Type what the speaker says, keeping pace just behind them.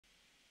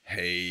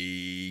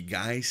Hey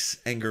guys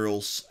and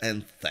girls,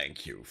 and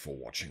thank you for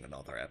watching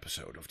another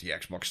episode of the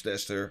Xbox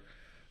Tester.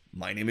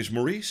 My name is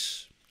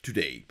Maurice.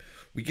 Today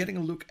we're getting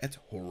a look at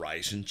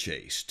Horizon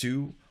Chase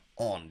 2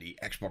 on the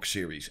Xbox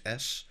Series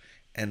S,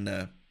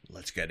 and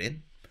let's get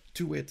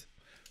into it.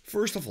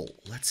 First of all,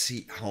 let's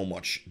see how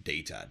much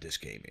data this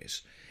game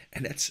is,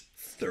 and that's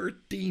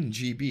 13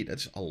 GB.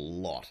 That's a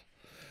lot.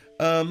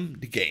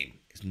 The game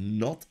is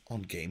not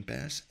on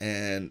Gamepass,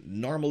 and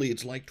normally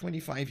it's like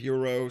 25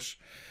 euros.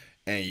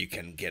 And you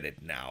can get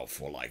it now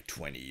for like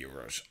 20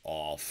 euros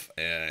off.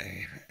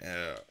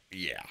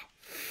 Yeah.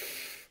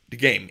 The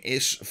game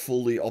is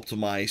fully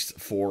optimized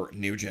for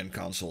new gen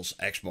consoles,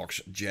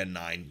 Xbox Gen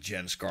 9,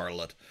 Gen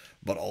Scarlet,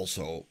 but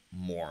also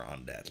more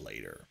on that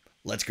later.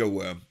 Let's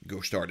go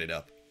start it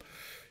up.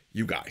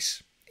 You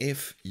guys,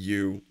 if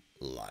you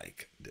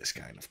like this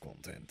kind of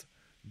content,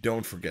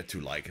 don't forget to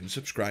like and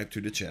subscribe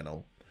to the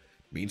channel.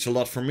 Means a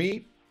lot for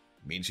me,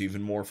 means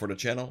even more for the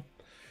channel.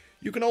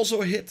 You can also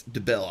hit the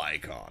bell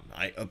icon.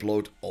 I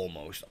upload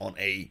almost on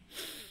a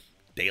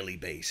daily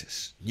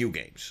basis. New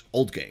games,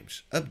 old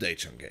games,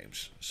 updates on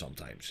games.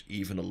 Sometimes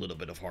even a little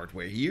bit of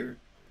hardware here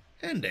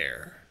and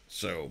there.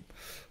 So,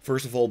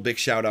 first of all, big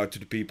shout out to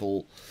the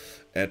people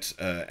at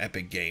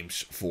Epic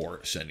Games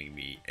for sending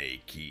me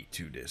a key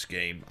to this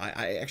game.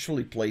 I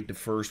actually played the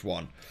first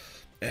one.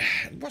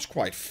 It was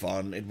quite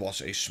fun. It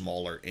was a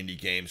smaller indie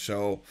game.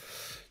 So,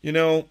 you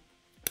know,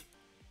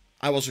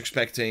 I was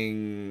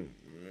expecting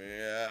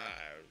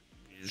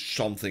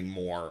something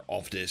more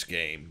of this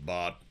game,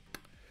 but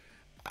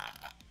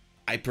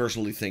I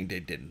personally think they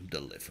didn't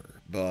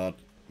deliver. But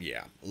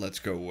yeah, let's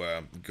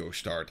go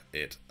start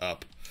it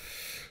up.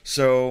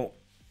 So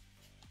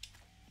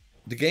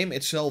the game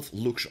itself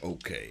looks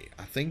okay.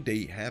 I think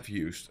they have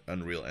used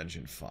Unreal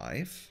Engine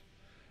 5.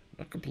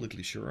 Not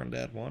completely sure on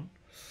that one,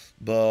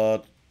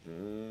 but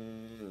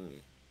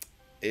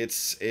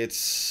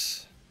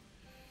it's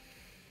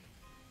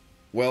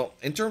well,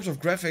 in terms of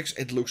graphics,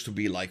 it looks to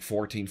be like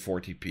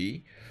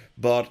 1440p,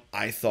 but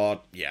I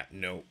thought, yeah,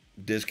 no,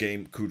 this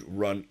game could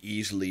run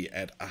easily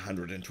at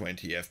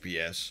 120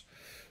 FPS,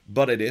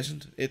 but it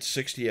isn't. It's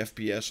 60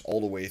 FPS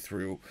all the way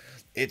through.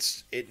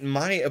 It's, in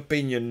my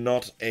opinion,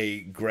 not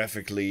a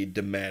graphically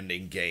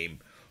demanding game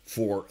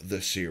for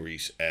the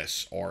Series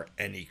S or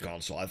any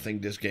console. I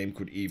think this game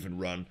could even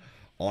run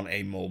on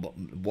a mobile,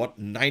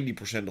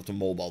 90% of the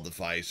mobile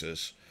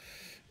devices,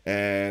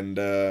 and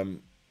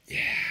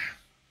yeah.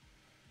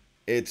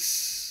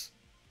 It's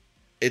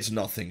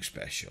nothing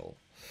special.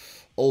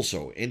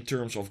 Also, in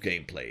terms of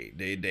gameplay,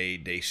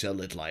 they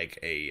sell it like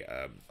a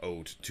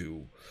ode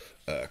to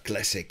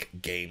classic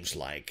games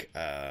like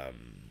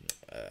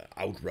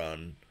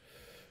Outrun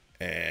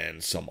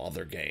and some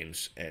other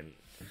games, and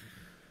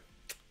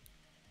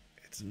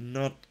it's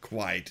not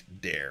quite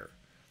there,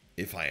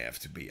 if I have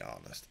to be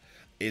honest.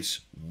 It's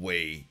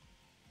way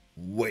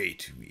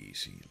too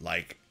easy,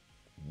 like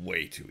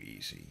way too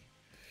easy,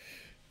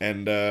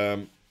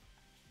 and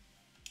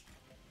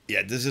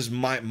yeah, this is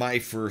my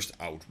first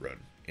Outrun,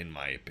 in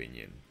my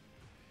opinion.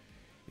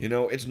 You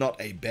know, it's not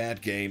a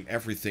bad game.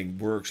 Everything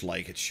works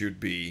like it should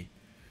be.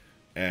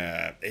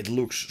 It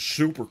looks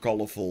super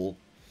colorful.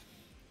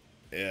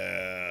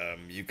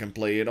 You can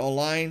play it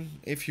online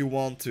if you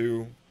want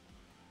to.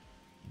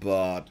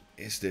 But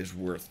is this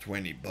worth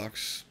 20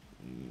 bucks?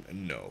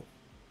 No.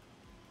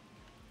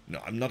 No,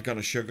 I'm not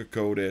gonna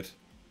sugarcoat it.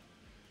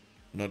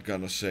 Not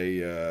gonna say,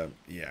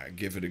 yeah,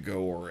 give it a go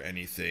or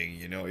anything.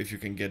 You know, if you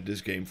can get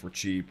this game for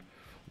cheap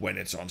when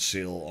it's on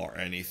sale or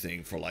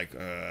anything for like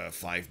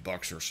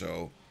 $5 or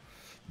so,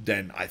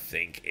 then I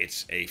think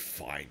it's a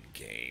fine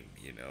game.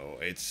 You know,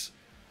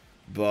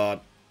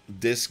 but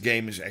this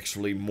game is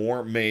actually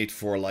more made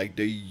for like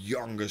the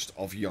youngest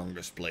of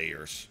youngest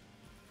players.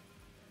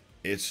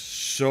 It's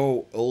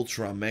so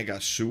ultra mega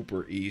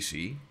super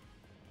easy.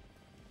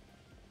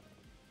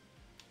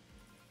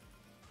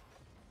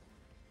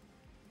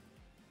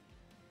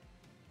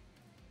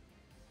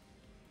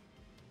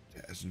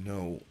 There's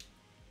no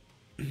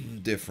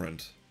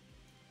different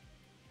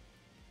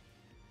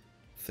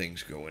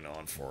things going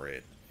on for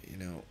it, you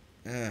know.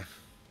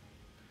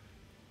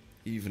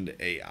 Even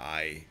the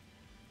AI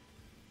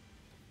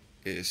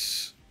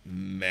is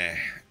meh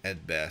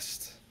at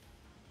best.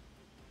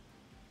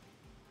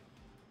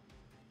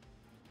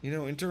 You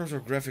know, in terms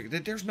of graphic,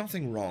 there's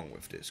nothing wrong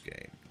with this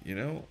game, you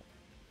know.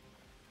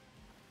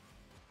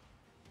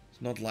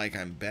 It's not like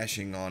I'm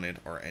bashing on it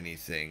or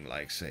anything,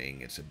 like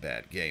saying it's a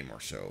bad game or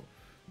so.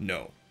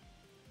 No.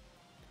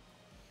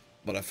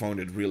 But I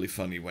found it really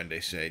funny when they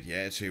said,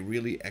 yeah, it's a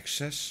really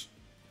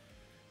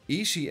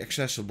easy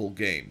accessible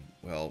game.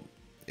 Well,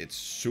 it's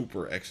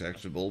super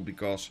accessible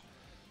because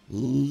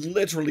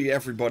literally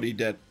everybody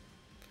that,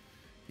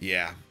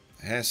 yeah,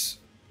 has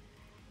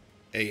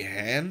a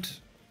hand.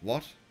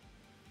 What?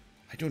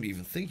 I don't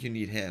even think you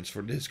need hands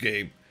for this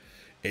game.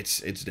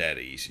 It's that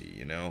easy,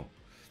 you know.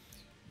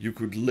 You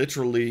could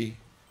literally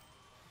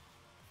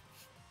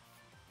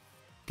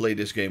play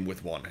this game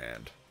with one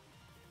hand.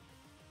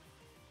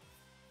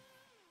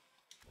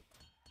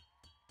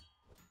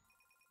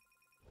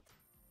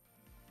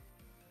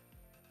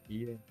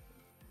 Yeah.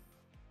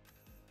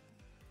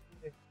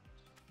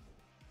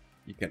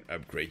 You can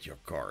upgrade your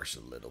cars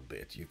a little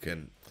bit. You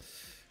can...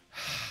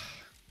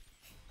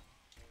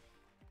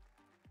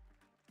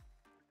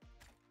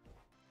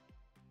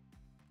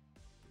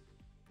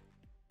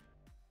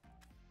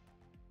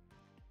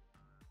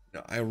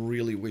 I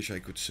really wish I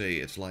could say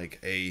it's like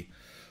a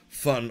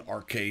fun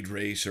arcade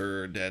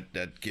racer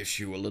that gives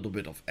you a little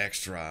bit of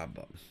extra,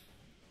 but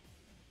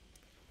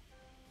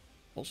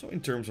also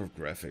in terms of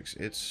graphics,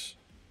 it's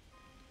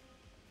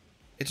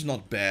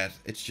not bad,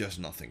 it's just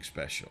nothing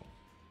special.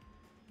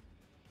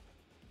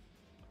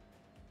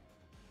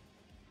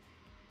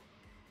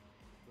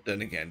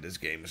 Then again, this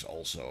game is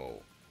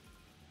also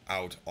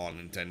out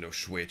on Nintendo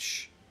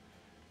Switch,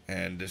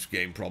 and this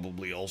game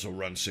probably also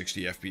runs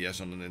 60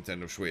 FPS on the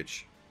Nintendo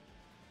Switch.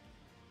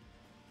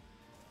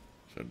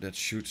 So that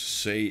should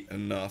say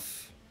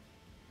enough.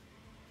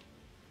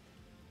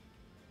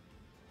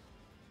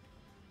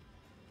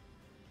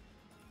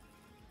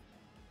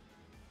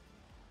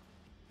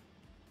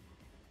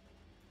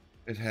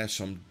 It has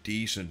some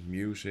decent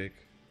music.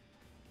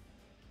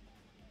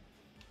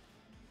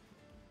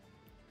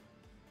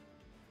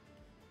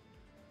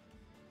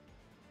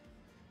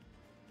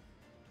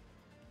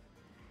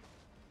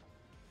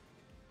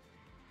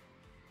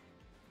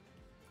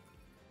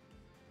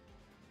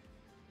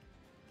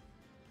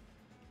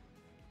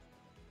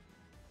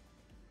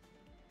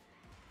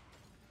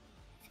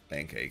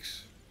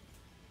 Pancakes.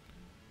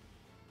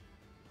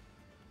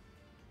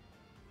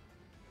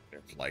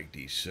 It's like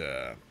these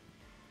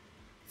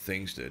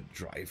things the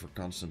driver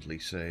constantly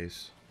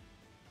says.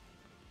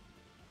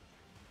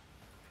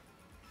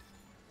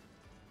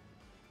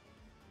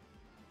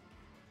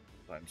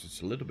 Sometimes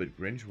it's a little bit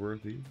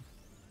cringeworthy.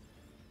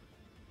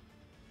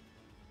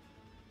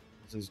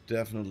 This is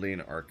definitely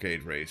an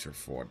arcade racer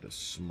for the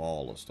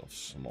smallest of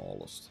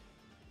smallest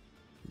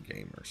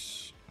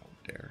gamers out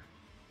there.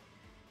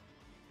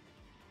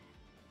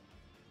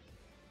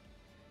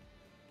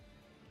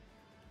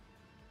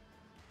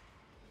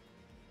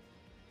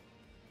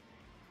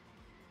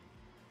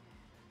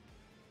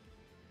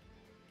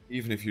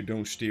 Even if you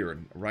don't steer.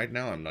 Right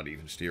now I'm not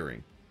even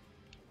steering.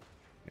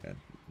 Yeah,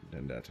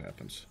 then that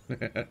happens.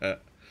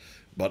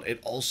 But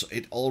it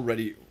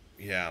already,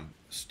 yeah,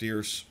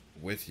 steers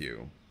with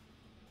you.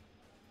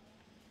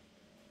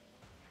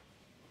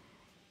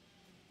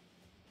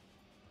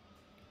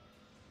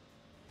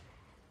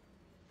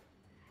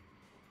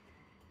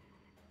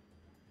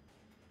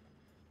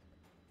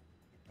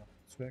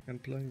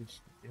 Second place,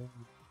 yeah.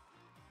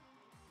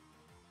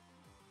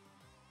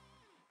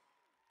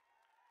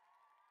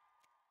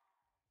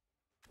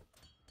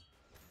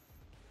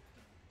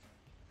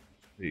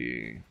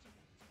 The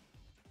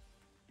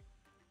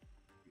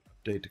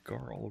update the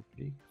car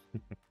already.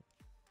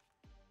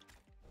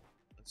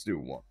 Let's do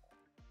one.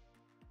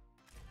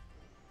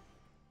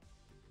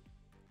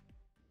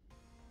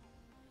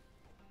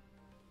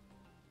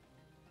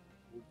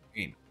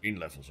 Green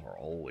levels are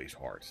always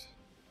hard.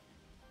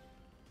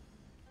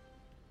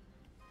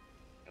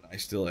 And I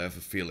still have a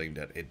feeling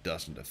that it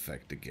doesn't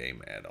affect the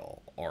game at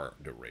all. Or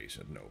the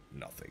racer, no,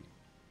 nothing.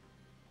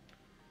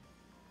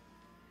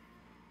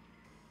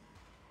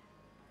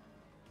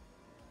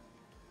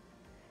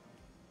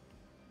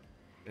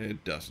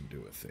 It doesn't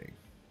do a thing.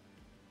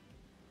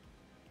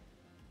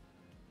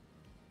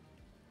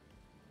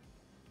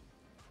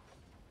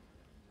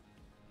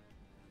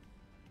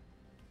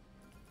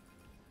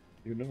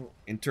 You know,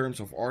 in terms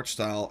of art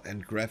style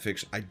and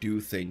graphics, I do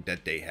think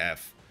that they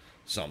have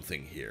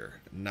something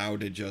here. Now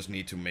they just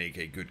need to make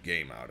a good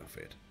game out of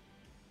it.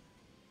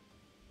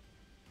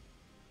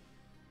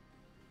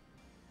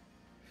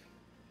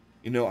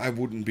 You know, I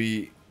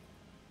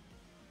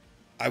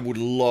would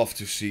love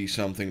to see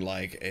something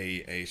like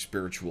a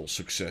spiritual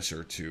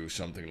successor to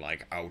something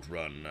like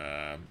Outrun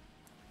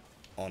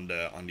on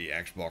the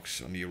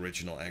Xbox, on the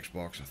original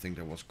Xbox. I think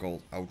that was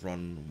called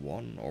Outrun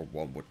 1 or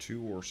 1 or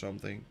 2 or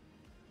something.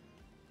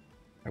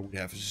 I would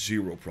have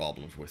zero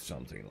problems with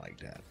something like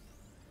that.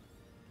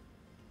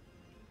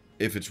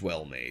 If it's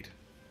well made.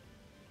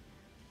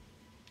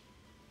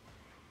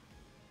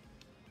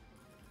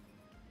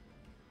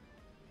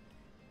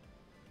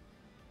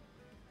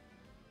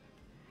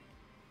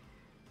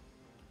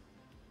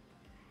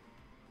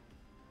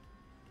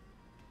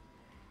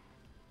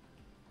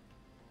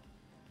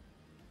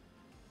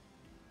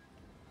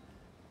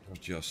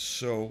 Just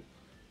so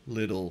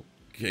little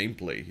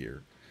gameplay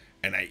here.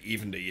 And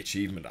even the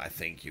achievement, I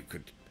think you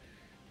could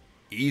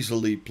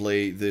easily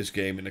play this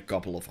game in a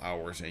couple of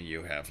hours and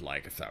you have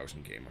like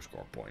 1,000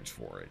 gamerscore points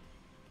for it.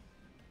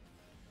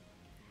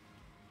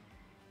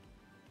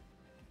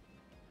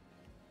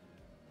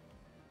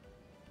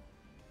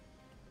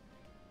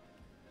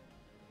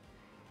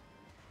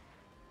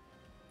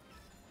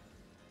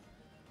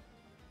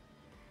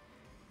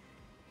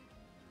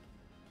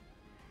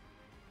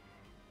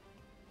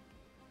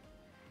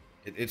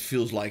 It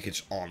feels like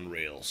it's on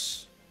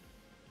rails.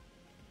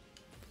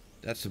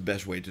 That's the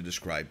best way to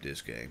describe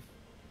this game.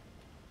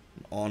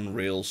 An on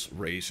rails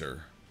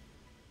racer.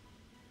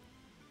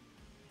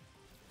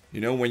 You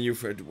know, when you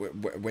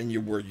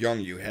were young,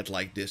 you had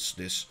like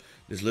this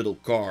little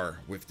car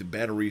with the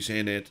batteries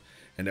in it,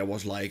 and there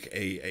was like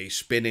a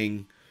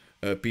spinning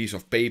piece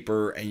of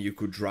paper, and you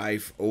could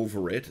drive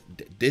over it.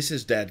 This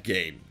is that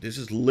game. This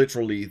is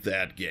literally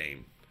that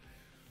game,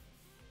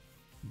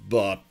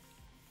 but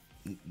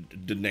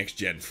the next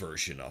gen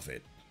version of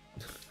it.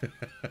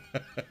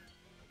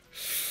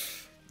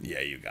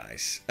 Yeah, you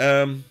guys.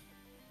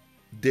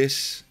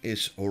 This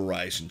is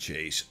Horizon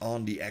Chase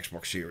on the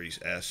Xbox Series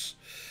S.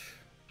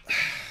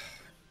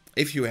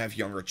 If you have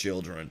younger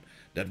children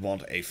that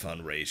want a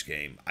fun race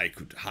game, I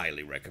could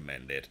highly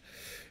recommend it.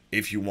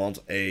 If you want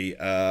a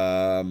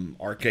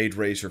arcade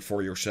racer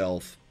for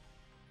yourself,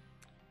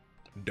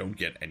 don't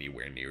get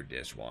anywhere near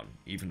this one.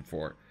 Even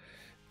for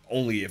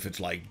only if it's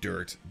like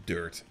dirt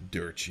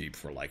cheap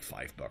for like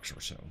 $5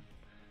 or so.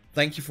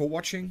 Thank you for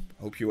watching.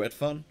 Hope you had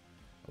fun.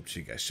 Hope to see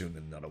you guys soon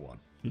in another one.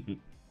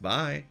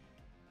 Bye.